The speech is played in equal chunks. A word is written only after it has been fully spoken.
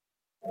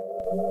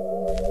Loud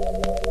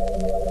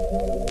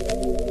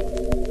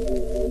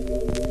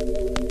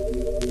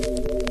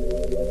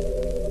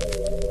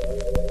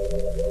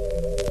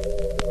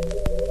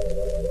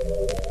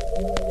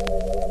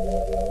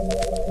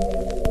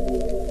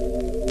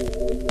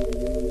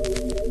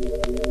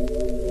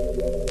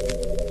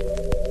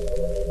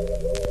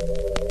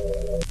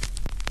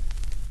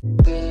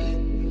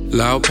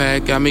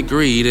pack got me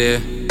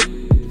greedy.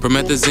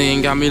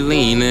 Promethazine got me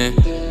leaning.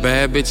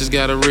 Bad bitches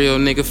got a real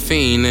nigga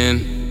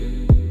fiendin'.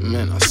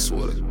 Man, I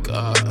swear to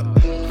God.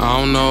 I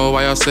don't know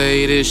why y'all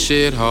say this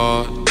shit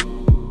hard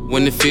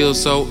when it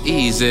feels so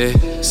easy,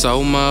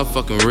 so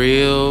motherfucking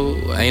real.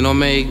 Ain't no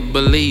make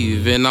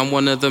believe, and I'm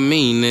one of the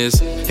meanest.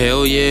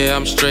 Hell yeah,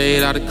 I'm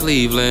straight out of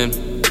Cleveland.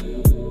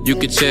 You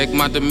can check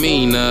my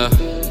demeanor,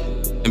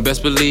 and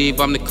best believe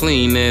I'm the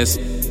cleanest.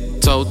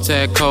 Toe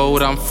tag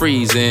cold, I'm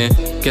freezing.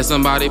 Can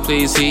somebody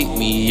please heat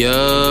me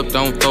up?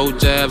 Don't throw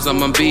jabs,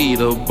 I'm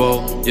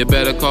unbeatable. You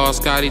better call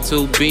Scotty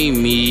to beat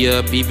me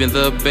up. Even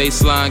the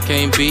baseline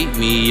can't beat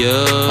me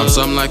up. I'm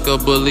something like a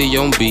bully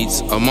on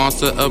beats, a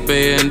monster, a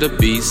bear, and a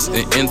beast.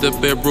 And in the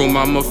bedroom,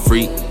 I'm a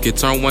freak. Can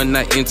turn one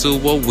night into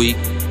a week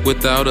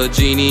without a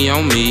genie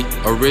on me.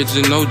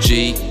 Original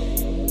G,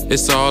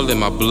 it's all in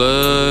my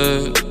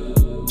blood.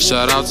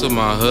 Shout out to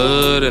my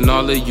hood and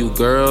all of you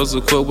girls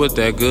who quit with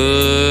that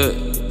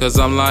good. Cause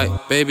I'm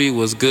like, baby,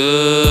 what's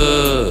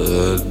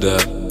good?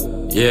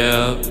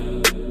 Yeah.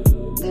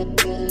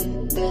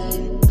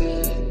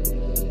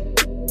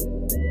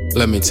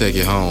 Let me take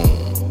you home.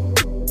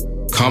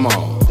 Come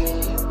on.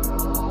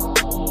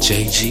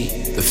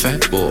 JG, the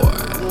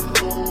Phatboi.